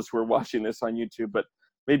Ben's for those who are watching this on YouTube. But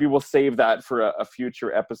maybe we'll save that for a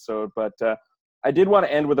future episode. But I did want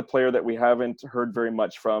to end with a player that we haven't heard very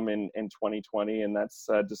much from in 2020, and that's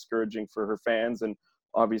discouraging for her fans and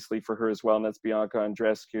obviously for her as well, and that's Bianca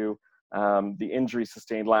Andreescu. The injury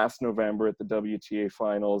sustained last November at the WTA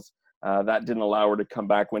finals, that didn't allow her to come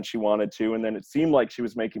back when she wanted to. And then it seemed like she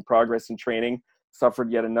was making progress in training,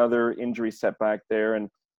 suffered yet another injury setback there. And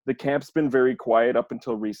the camp's been very quiet up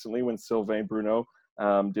until recently when Sylvain Bruno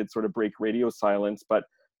did sort of break radio silence. But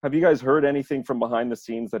have you guys heard anything from behind the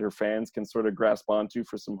scenes that her fans can sort of grasp onto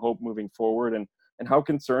for some hope moving forward? And how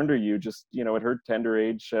concerned are you just, at her tender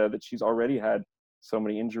age that she's already had so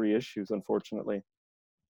many injury issues, unfortunately?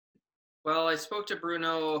 Well, I spoke to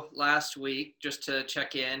Bruno last week just to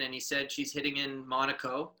check in, and he said she's hitting in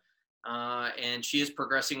Monaco, and she is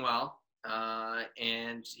progressing well.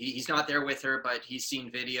 And he's not there with her, but he's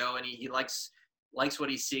seen video, and he likes what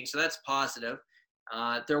he's seeing, so that's positive.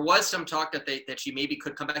 There was some talk that she maybe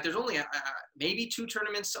could come back. There's only maybe 2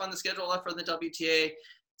 tournaments on the schedule left for the WTA,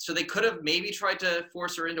 so they could have maybe tried to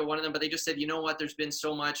force her into one of them, but they just said, you know what, there's been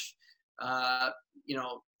so much,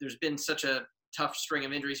 there's been such a tough string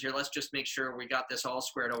of injuries here. Let's just make sure we got this all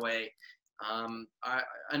squared away. Our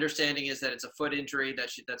understanding is that it's a foot injury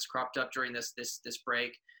that's cropped up during this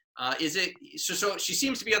break. So she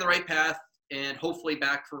seems to be on the right path and hopefully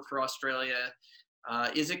back for Australia.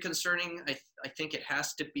 Is it concerning? I think it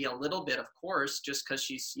has to be a little bit, of course, just because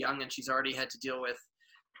she's young and she's already had to deal with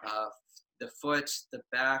the foot, the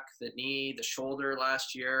back, the knee, the shoulder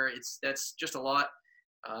last year. That's just a lot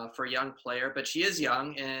for a young player, but she is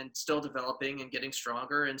young and still developing and getting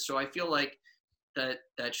stronger. And so I feel like that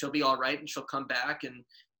she'll be all right and she'll come back. And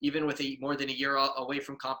even with more than a year away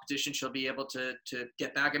from competition, she'll be able to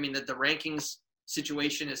get back. I mean, the rankings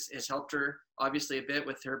situation has helped her obviously a bit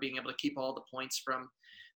with her being able to keep all the points from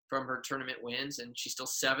her tournament wins, and she's still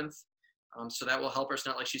 7th. So that will help her. It's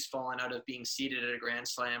not like she's fallen out of being seeded at a Grand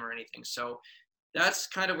Slam or anything. So that's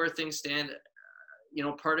kind of where things stand.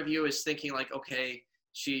 Part of you is thinking like, okay,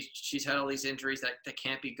 she's had all these injuries that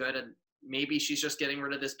can't be good, and maybe she's just getting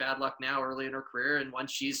rid of this bad luck now early in her career, and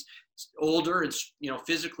once she's older and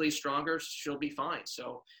physically stronger, she'll be fine.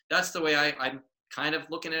 So that's the way I'm kind of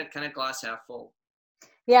looking at it, kind of glass half full.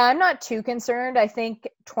 Yeah, I'm not too concerned. I think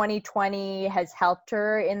 2020 has helped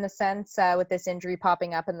her in the sense with this injury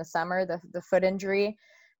popping up in the summer, the foot injury,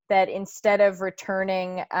 that instead of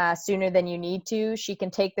returning sooner than you need to, she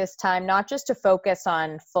can take this time not just to focus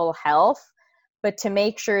on full health, but to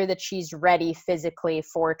make sure that she's ready physically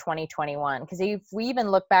for 2021. Because if we even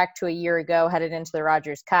look back to a year ago, headed into the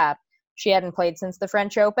Rogers Cup, she hadn't played since the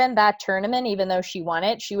French Open. That tournament, even though she won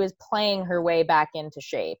it, she was playing her way back into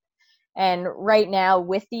shape. And right now,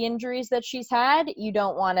 with the injuries that she's had, you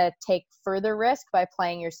don't want to take further risk by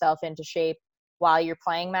playing yourself into shape while you're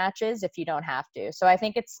playing matches if you don't have to. So I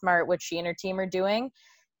think it's smart what she and her team are doing.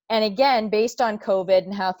 And again, based on COVID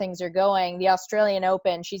and how things are going, the Australian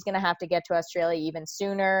Open, she's going to have to get to Australia even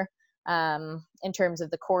sooner in terms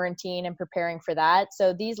of the quarantine and preparing for that.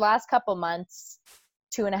 So these last couple months,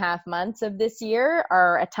 2.5 months of this year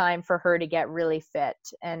are a time for her to get really fit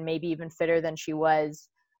and maybe even fitter than she was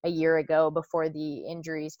a year ago before the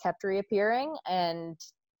injuries kept reappearing. And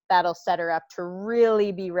that'll set her up to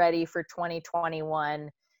really be ready for 2021,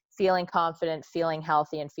 feeling confident, feeling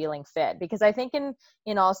healthy, and feeling fit. Because I think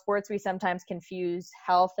in all sports, we sometimes confuse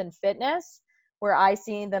health and fitness, where I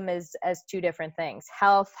see them as 2 different things.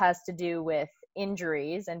 Health has to do with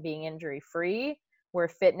injuries and being injury-free, where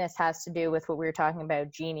fitness has to do with what we were talking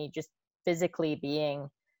about, Jeannie, just physically being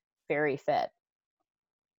very fit.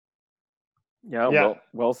 Yeah.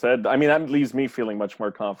 Well said. I mean, that leaves me feeling much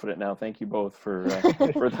more confident now. Thank you both for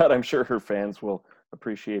that. I'm sure her fans will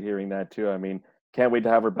appreciate hearing that too. I mean, can't wait to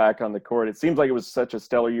have her back on the court. It seems like it was such a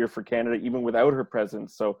stellar year for Canada, even without her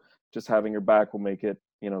presence. So just having her back will make it,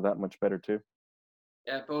 that much better too.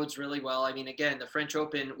 Yeah, it bodes really well. I mean, again, the French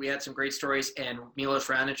Open, we had some great stories, and Milos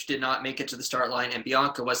Raonic did not make it to the start line, and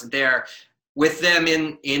Bianca wasn't there. With them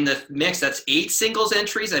in the mix, that's 8 singles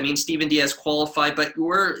entries. I mean, Steven Diaz qualified, but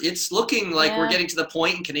it's looking like we're getting to the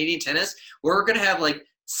point in Canadian tennis where we're going to have like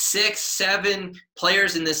 6, 7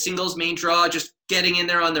 players in the singles main draw just getting in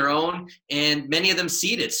there on their own, and many of them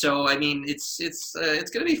seeded. So, I mean, it's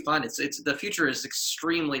going to be fun. It's the future is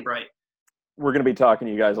extremely bright. We're going to be talking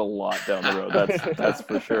to you guys a lot down the road. That's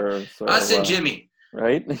for sure. So, us and Jimmy.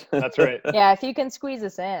 Right? That's right. Yeah, if you can squeeze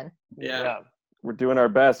us in. Yeah. We're doing our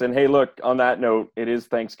best. And hey, look, on that note, it is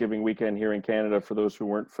Thanksgiving weekend here in Canada for those who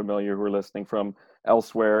weren't familiar, who are listening from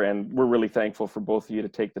elsewhere. And we're really thankful for both of you to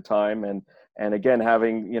take the time. And again,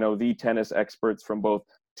 having, the tennis experts from both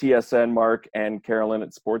TSN, Mark, and Carolyn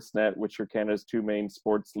at Sportsnet, which are Canada's 2 main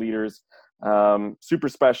sports leaders, super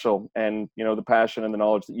special. And, the passion and the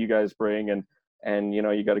knowledge that you guys bring, and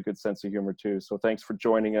you got a good sense of humor too. So thanks for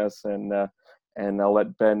joining us. And I'll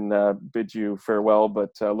let Ben bid you farewell, but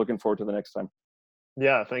looking forward to the next time.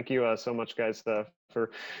 Yeah, thank you so much, guys,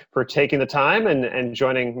 for taking the time and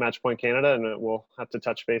joining Matchpoint Canada, and we'll have to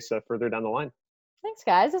touch base further down the line. Thanks,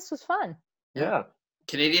 guys. This was fun. Yeah.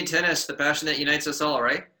 Canadian tennis, the passion that unites us all,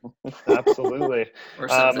 right? Absolutely. Or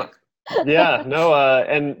something. Yeah, no,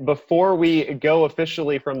 and before we go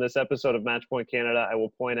officially from this episode of Matchpoint Canada, I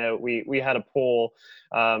will point out we had a poll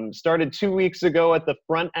started 2 weeks ago at the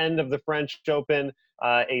front end of the French Open,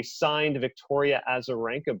 a signed Victoria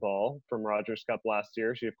Azarenka ball from Rogers Cup last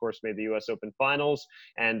year. She, of course, made the U.S. Open Finals,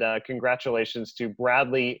 and congratulations to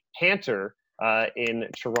Bradley Panter in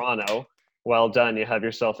Toronto. Well done. You have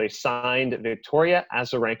yourself a signed Victoria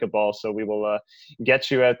Azarenka ball, so we will get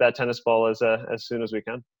you out that tennis ball as soon as we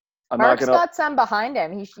can. Mark's got some behind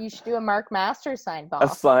him. You should do a Mark Masters signed ball. A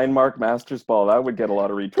signed Mark Masters ball. That would get a lot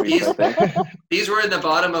of retweets, I think. These were in the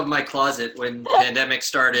bottom of my closet when the pandemic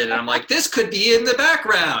started, and I'm like, this could be in the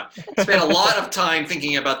background. Spent a lot of time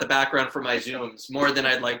thinking about the background for my Zooms, more than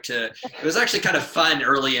I'd like to. It was actually kind of fun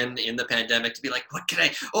early in the pandemic to be like, what can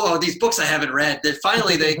these books I haven't read, that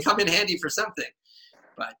finally they come in handy for something.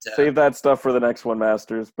 But save that stuff for the next one,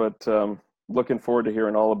 Masters, but looking forward to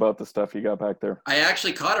hearing all about the stuff you got back there. I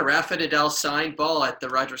actually caught a Rafa Nadal signed ball at the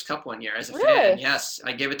Rogers Cup one year as a Really? fan. Yes,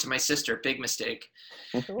 I gave it to my sister. Big mistake.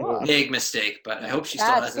 Cool. Big mistake, but I hope she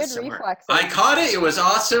still has it good somewhere. reflexes. I caught it. It was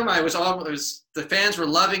awesome. The fans were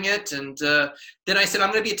loving it, and then I said,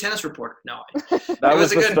 I'm going to be a tennis reporter. No, That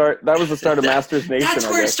was the start. That was the start of Masters Nation. That's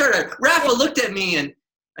where it started. Rafa looked at me, and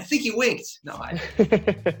I think he winked. No, I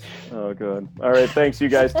didn't. Oh, good. All right. Thanks, you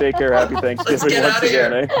guys. Take care. Happy Thanksgiving Let's get once out of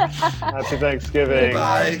again. here. Eh? Happy Thanksgiving.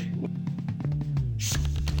 Bye.